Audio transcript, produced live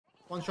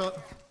One shot.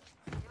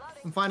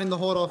 I'm finding the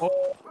horde off.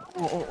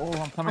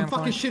 I'm coming. I'm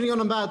fucking shitting on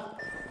them bad.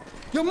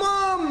 Your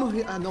mom!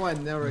 Yeah, no, I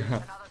never.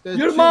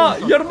 Your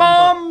mom! Your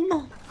mom!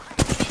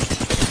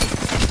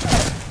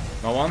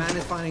 No one? Man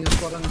is finding a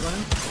spot on the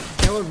ground.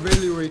 They were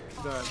really weak.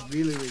 They're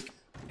really weak.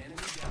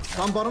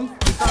 One bottom.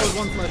 This guy was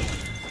one flash.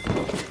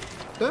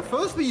 They're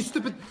first, you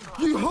stupid.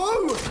 You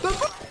hoe! They're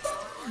first!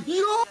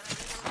 Yo!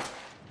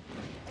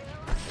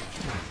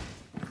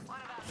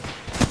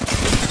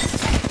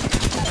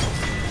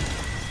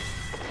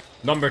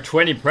 Number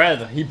 20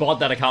 Pred. He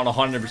bought that account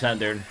 100%,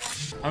 dude.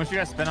 How much you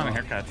guys spend on a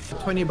haircut?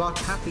 $20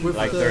 happy with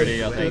like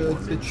 30, I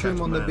think. The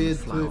trim on the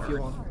beard too, if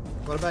you want.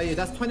 What about you?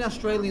 That's 20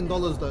 Australian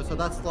dollars though, so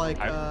that's like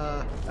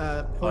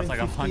That's like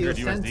 100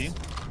 USD.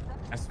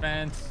 I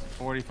spent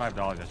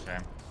 $45 yesterday,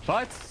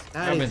 but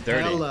that is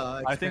 30.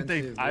 I think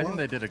they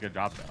did a good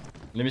job though.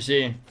 Let me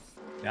see.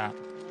 Yeah.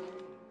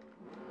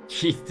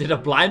 Jeez, did a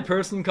blind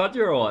person cut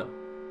you or what?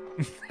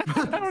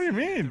 What do you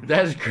mean?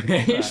 That's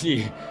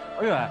crazy.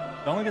 Look at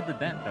that. Don't look at the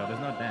dent though. There's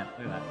no dent.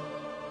 Look at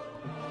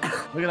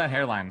that. Look at that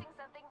hairline.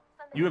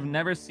 You have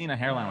never seen a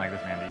hairline like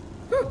this, Mandy.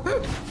 No!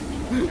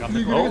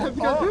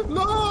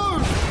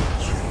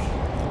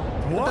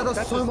 What? That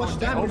does so much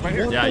damage.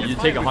 Yeah, you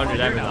take 100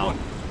 damage now.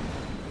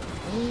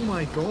 Oh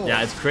my god.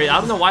 Yeah, it's crazy. I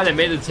don't know why they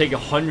made it take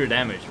 100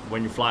 damage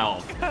when you fly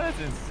off. That's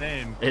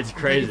insane. It's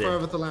crazy.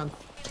 Forever to land.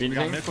 We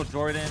got Michael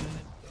Jordan,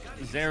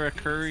 Zara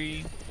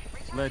Curry,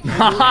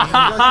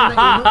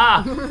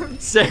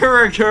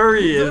 Sarah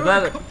Curry.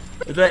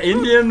 Is that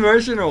Indian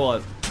version or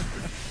what?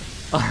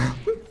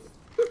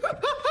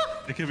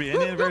 It could be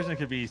Indian version. It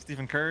could be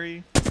Stephen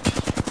Curry.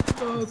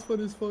 Oh, it's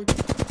funny as fuck.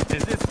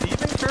 Is it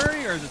Stephen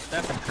Curry or is it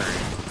Stephen Curry?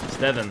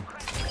 Stephen.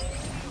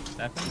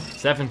 Stephen?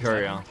 Stephen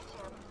Curry, yeah.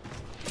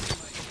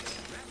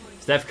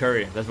 Steph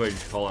Curry, that's what you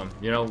should call him.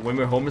 You know, when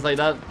we're homies like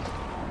that.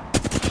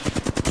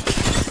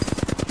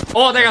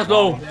 Oh, that guy's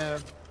low. Yeah.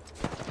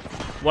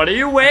 What are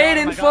you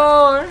waiting for?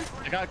 I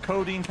got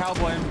Codeine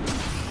Cowboy.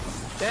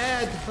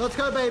 Dead. Let's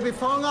go, baby.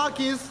 Fong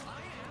Akis.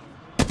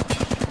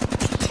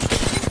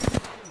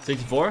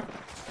 64. I'm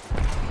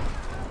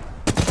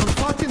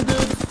fucking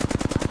dude.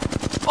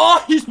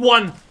 Oh, he's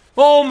one.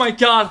 Oh my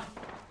god.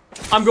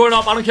 I'm going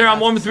up. I don't care. I'm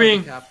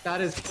 1-3.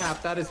 That is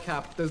cap. That is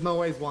cap. There's no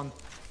way he's one.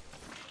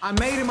 I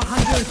made him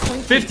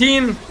 120.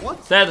 15.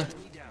 What? Dead.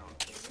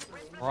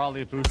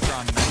 Raleigh booster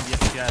on 90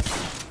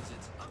 FPS.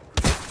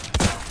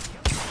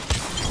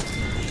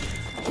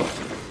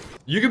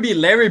 You could be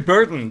Larry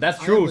Burton. That's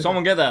true.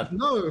 Someone get that.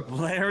 No.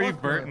 Larry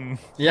Burton.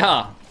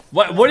 Yeah.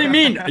 What do you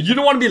mean? You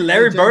don't want to be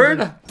Larry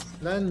Bird?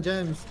 Len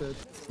James, dude.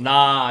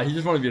 Nah, he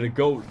just want to be the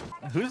GOAT.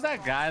 Who's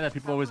that guy that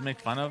people always make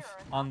fun of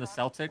on the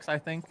Celtics, I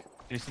think?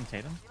 Jason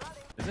Tatum?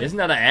 Isn't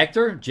that an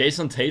actor?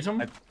 Jason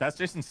Tatum? That's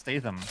Jason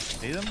Statham.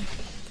 Statham?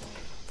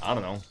 I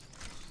don't know.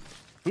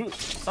 Who?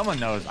 Someone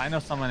knows. I know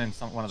someone in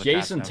one of the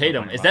Jason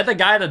Tatum. Is that the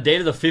guy that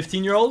dated a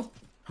 15-year-old?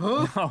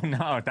 Huh?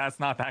 No, that's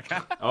not that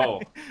guy.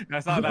 Oh.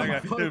 That's not that guy.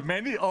 Dude,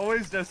 Mandy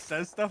always just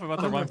says stuff about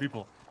the wrong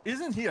people.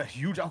 Isn't he a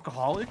huge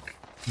alcoholic?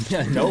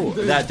 Yeah, no.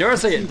 There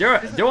was an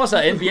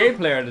NBA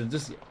player that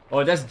just...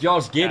 Oh, that's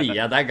Josh Giddey.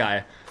 Yeah, that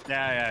guy.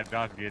 Yeah,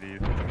 Josh Giddey.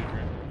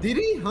 Did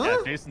he? Huh?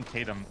 Yeah, Jason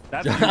Tatum.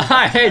 That's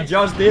Hey,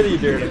 Josh Giddey,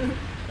 dude.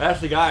 That's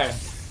the guy.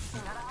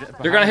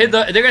 They're gonna hit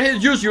the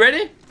juice. You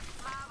ready?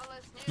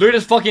 Look at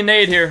this fucking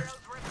nade here.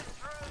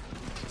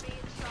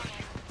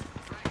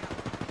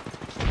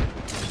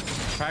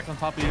 Cracked on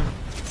top of you.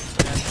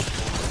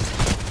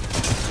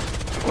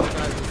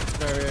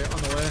 Very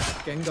unaware.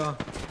 Gengar.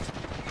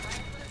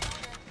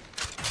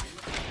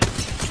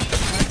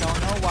 I don't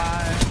know why.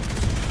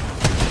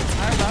 I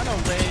run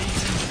away.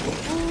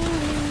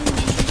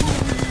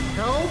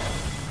 Help!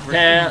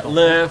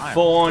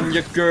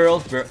 California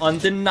girls, we're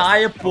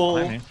undeniable.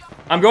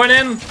 I'm going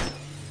in.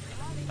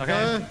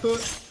 Okay.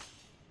 Good.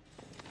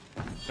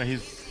 But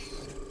who's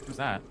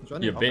that?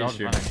 You bitch,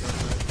 dude.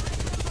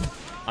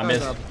 I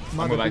missed.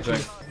 I'm going back to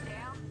him.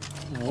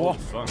 Whoa.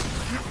 Fuck.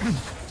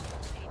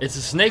 It's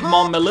a snake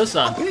mom,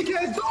 Melissa.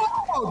 PK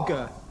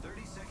dog!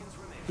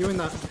 You in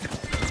that?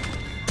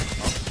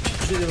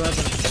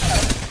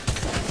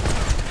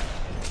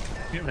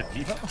 You have a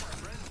Devo?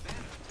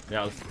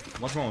 Yeah,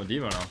 what's wrong with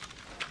Devo now?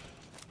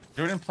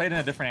 Jordan played in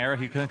a different era.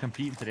 He couldn't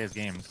compete in today's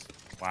games.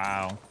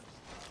 Wow.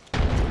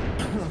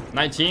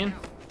 19.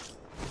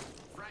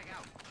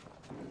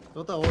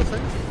 What that was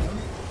it?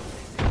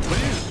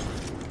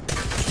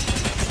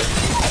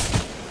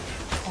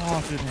 Oh,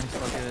 dude, he's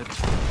so good.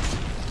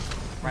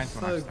 Ryan's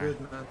So good,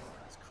 man.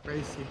 It's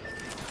crazy.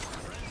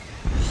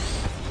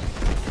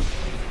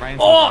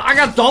 Oh, I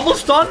got double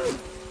stun.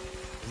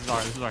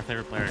 This is our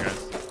favorite player,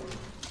 guys.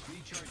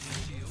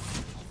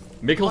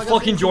 Michael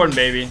fucking Jordan,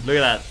 baby. Look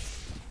at that.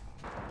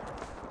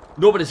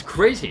 No, but it's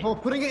crazy. Oh,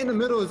 putting it in the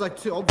middle is like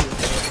too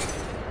obvious.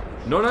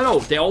 No.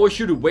 They always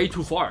shoot it way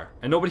too far,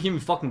 and nobody can even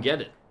fucking get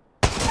it.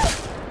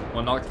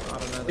 Well, not. I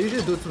don't know. They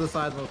usually do it to the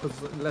side though,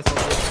 because it's less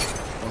obvious.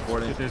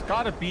 Dude, there's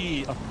gotta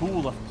be a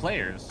pool of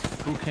players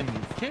who can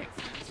kick.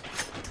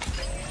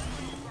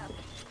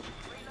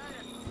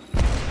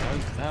 Is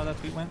that how that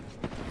tweet went?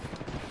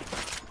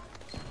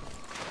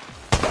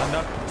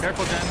 Opened up.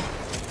 Careful, Jen.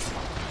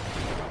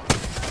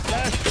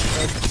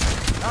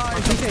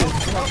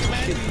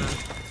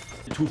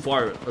 Too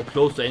far,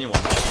 close to anyone. I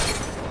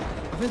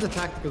think the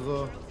tactic as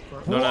well.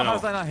 No.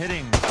 How's that not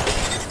hitting?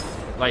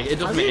 Like, it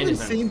doesn't Have mean you even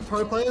anything. seen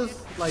pro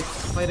players like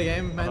play the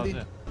game, Mandy?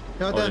 Oh,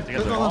 Go oh, there. to get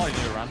Click the on ball, them. you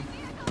need to run.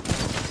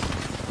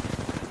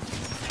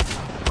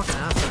 Fucking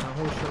ass, man.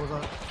 Holy shit, was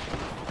that?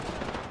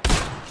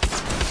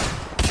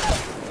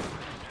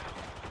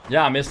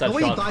 Yeah, I missed that The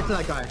way you shot. died to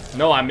that guy.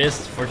 No, I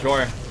missed for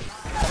sure. I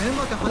hit him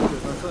like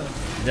 100, that's it.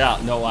 Yeah,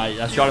 no,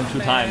 I shot him 2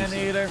 times.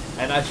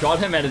 And I shot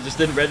him and it just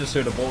didn't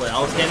register the bullet.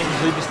 I was standing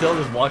completely still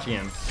just watching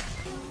him.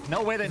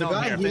 No way they The know I'm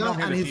guy here. If they know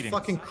here I'm and here, he's they're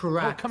fucking cheating.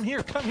 cracked. Oh, come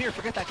here,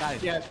 forget that guy.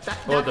 Yeah,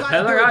 Oh, the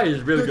peddler guy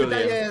is really good.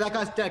 Yeah, that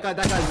guy's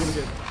really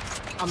good.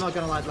 I'm not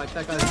gonna lie, like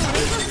that guy's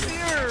really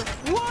good.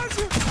 What?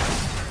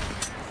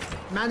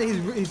 Man,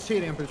 he's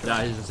cheating, I'm pretty sure.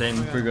 Yeah, he's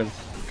insane. Pretty good.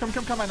 Come,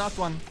 I knocked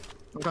one.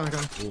 I'm coming.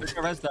 It's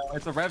a res though.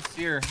 It's a rev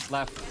seer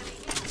left.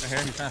 Right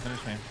here, he's trying to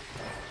finish me.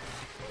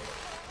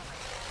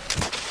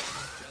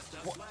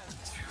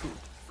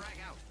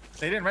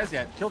 They didn't res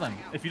yet. Kill them.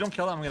 If you don't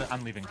kill them,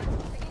 I'm leaving.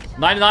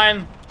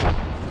 99.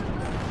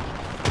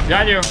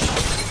 Behind you.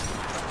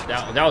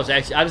 That was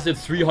actually, I just did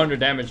 300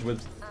 damage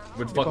with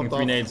fucking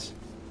 3 nades.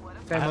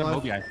 I had a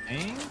Moby, I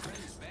think.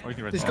 Or you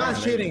can res This the guy's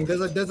ball. cheating.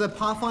 There's a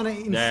Pathfinder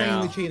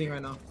insanely cheating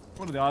right now.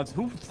 What are the odds?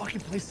 Who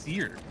fucking plays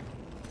seer?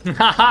 Hey,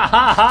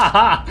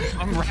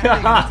 I'm riding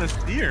against a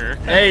steer.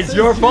 it's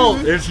your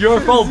fault. It's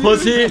your fault,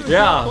 pussy.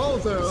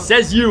 Yeah.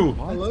 Says you.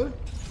 Hello?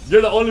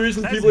 You're the only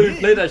reason Says people even me.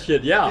 play that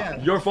shit. Yeah,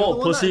 your You're fault, the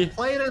one pussy. that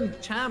played in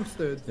champs,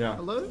 dude. Yeah.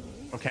 Hello?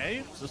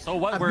 Okay, so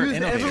what? We're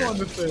Abused everyone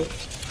innovators. with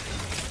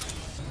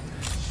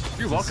it.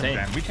 You're welcome, insane.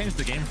 Ben. We changed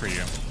the game for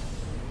you.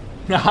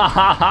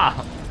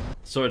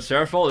 So it's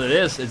Sarah's fault? It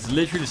is. It's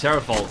literally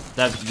Sarah's fault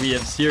that we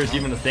have Sears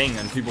even a thing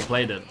and people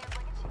played it.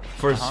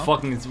 For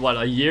fucking, what,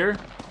 a year?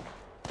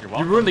 You're You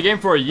welcome. ruined the game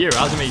for a year.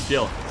 How does it make you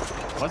feel?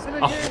 Was it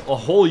a year? A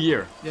whole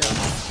year. Yeah,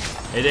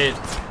 It did.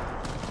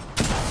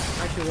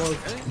 actually was.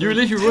 You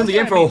literally ruined the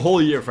game for a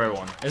whole year for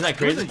everyone. Isn't that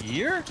It was crazy? a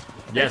year?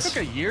 Yes. It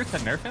took a year to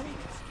nerf him?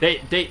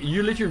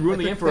 You literally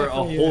ruined the game for a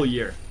whole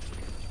year.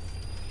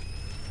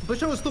 But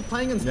sure, we're still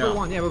playing in Split Yeah.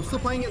 1. Yeah, we're still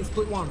playing in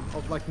Split 1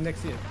 of like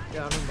next year.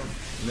 Yeah, I remember.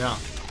 Yeah.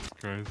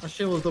 That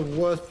shit was the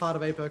worst part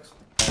of Apex.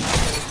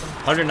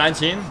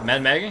 119,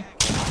 Mad Maggie.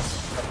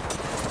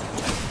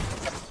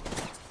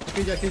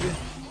 KJ.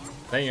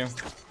 Thank you.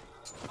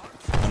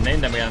 I'm naming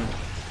them again.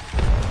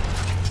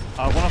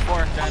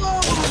 104, Jen.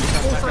 Oh,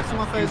 4 seconds on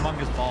my face.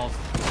 Humongous balls.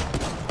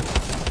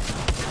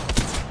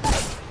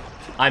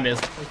 I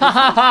missed.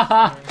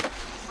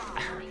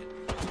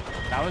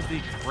 That was the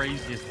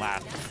craziest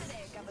laugh.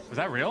 Was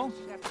that real?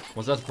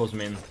 What's that supposed to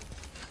mean?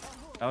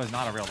 That was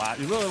not a real laugh.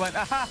 You literally went,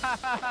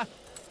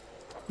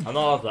 I'm not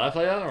allowed to laugh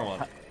like that or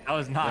what? That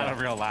was not a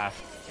real laugh.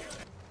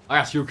 I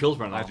got 2 kills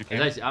right now. Glad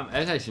you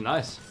It's actually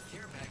nice.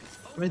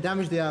 How many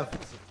damage do you have?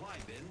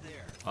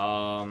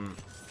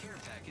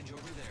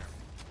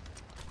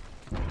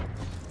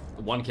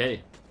 1k.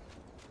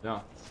 Yeah.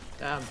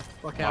 Damn.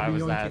 Okay, Why I'm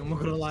was yoinking, that? I'm not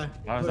gonna lie.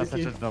 Why was that such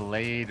Low-key. a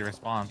delayed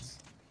response?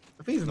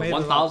 I think he's The made it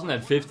up.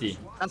 1050.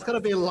 That's gotta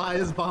be a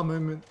liar's bar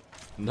moment.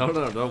 No,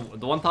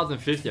 the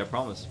 1050, I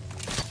promise.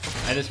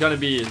 And it's gonna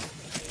be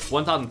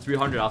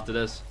 1300 after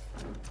this.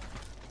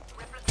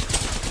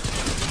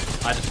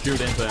 I just queued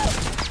into him.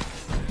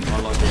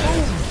 Unlucky, I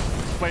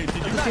guess. Wait, did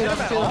you That's not a hit cheater, him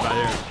that's at a all? Right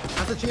here.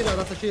 That's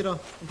a cheater. I'm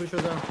pretty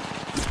sure that.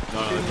 No,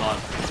 it's not.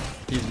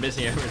 He's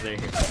missing everything.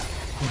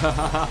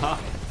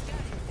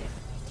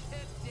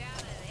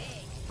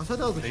 I thought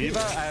that was a cheater. Diva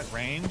at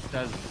range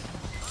does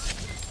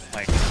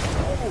like.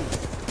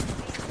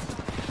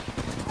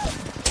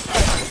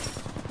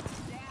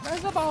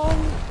 Where's the ball?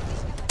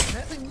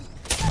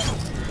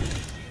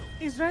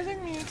 He's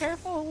resing me.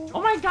 Careful.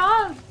 Oh my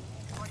god!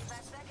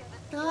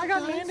 I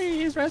got Mandy.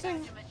 He's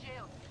resing.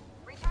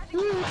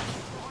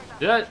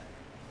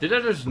 Did I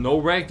just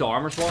no-rank the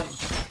armor swap?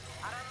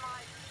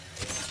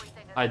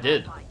 I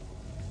did.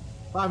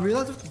 But I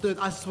realized, dude,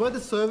 I swear the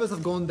servers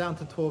have gone down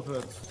to 12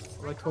 hertz.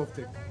 Or like 12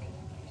 tick.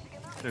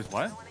 There's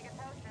what?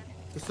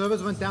 The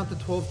servers went down to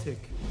 12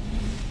 tick.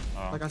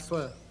 Oh. Like, I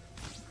swear.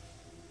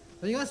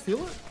 Do you guys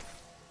feel it?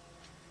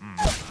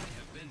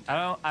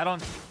 I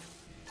don't.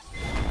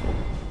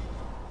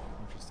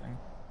 Interesting.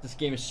 This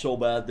game is so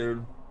bad,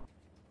 dude.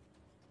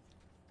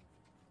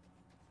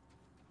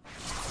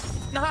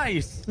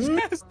 Nice.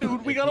 Yes,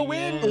 dude. We gotta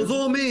win. It was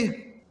all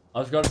me! I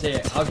was gonna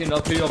say, how can you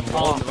not pick up the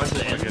ball and run to the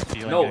Like a end?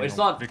 feeling No, getting it's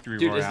not, victory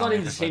dude. It's not royale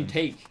even the same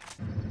take.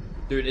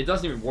 Dude, it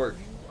doesn't even work.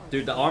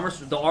 Dude, the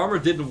armor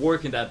didn't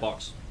work in that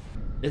box.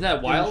 Isn't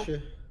that wild?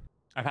 Shit.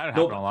 I've had it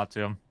Nope. happen a lot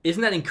too.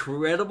 Isn't that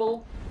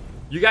incredible?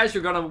 You guys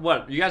are gonna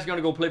what? You guys are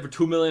gonna go play for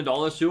 $2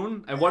 million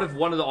soon? And what if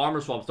one of the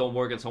armor swaps don't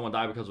work and someone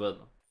die because of it?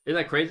 Isn't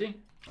that crazy?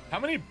 How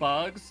many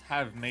bugs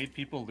have made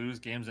people lose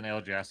games in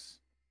ALGS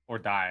or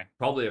die?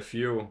 Probably a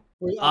few.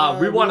 We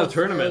won a lost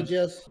tournament.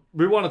 LGS.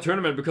 We won a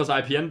tournament because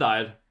IPN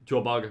died to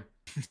a bug.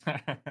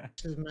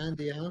 This is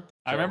Mandy, huh?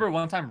 I remember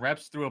one time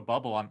Reps threw a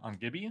bubble on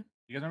Gibby. You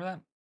guys remember that?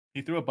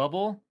 He threw a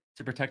bubble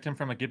to protect him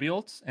from a Gibby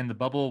ult, and the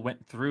bubble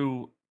went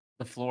through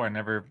the floor and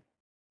never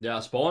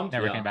spawned.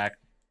 came back.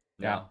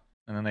 Yeah.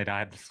 And then they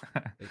died.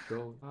 Let's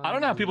go. I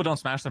don't know how people don't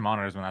smash their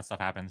monitors when that stuff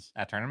happens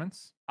at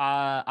tournaments.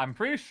 I'm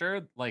pretty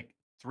sure like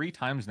 3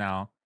 times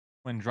now,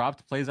 when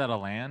Dropped plays at a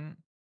LAN,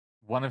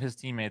 one of his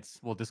teammates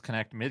will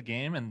disconnect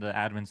mid-game and the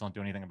admins don't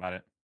do anything about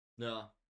it. Yeah.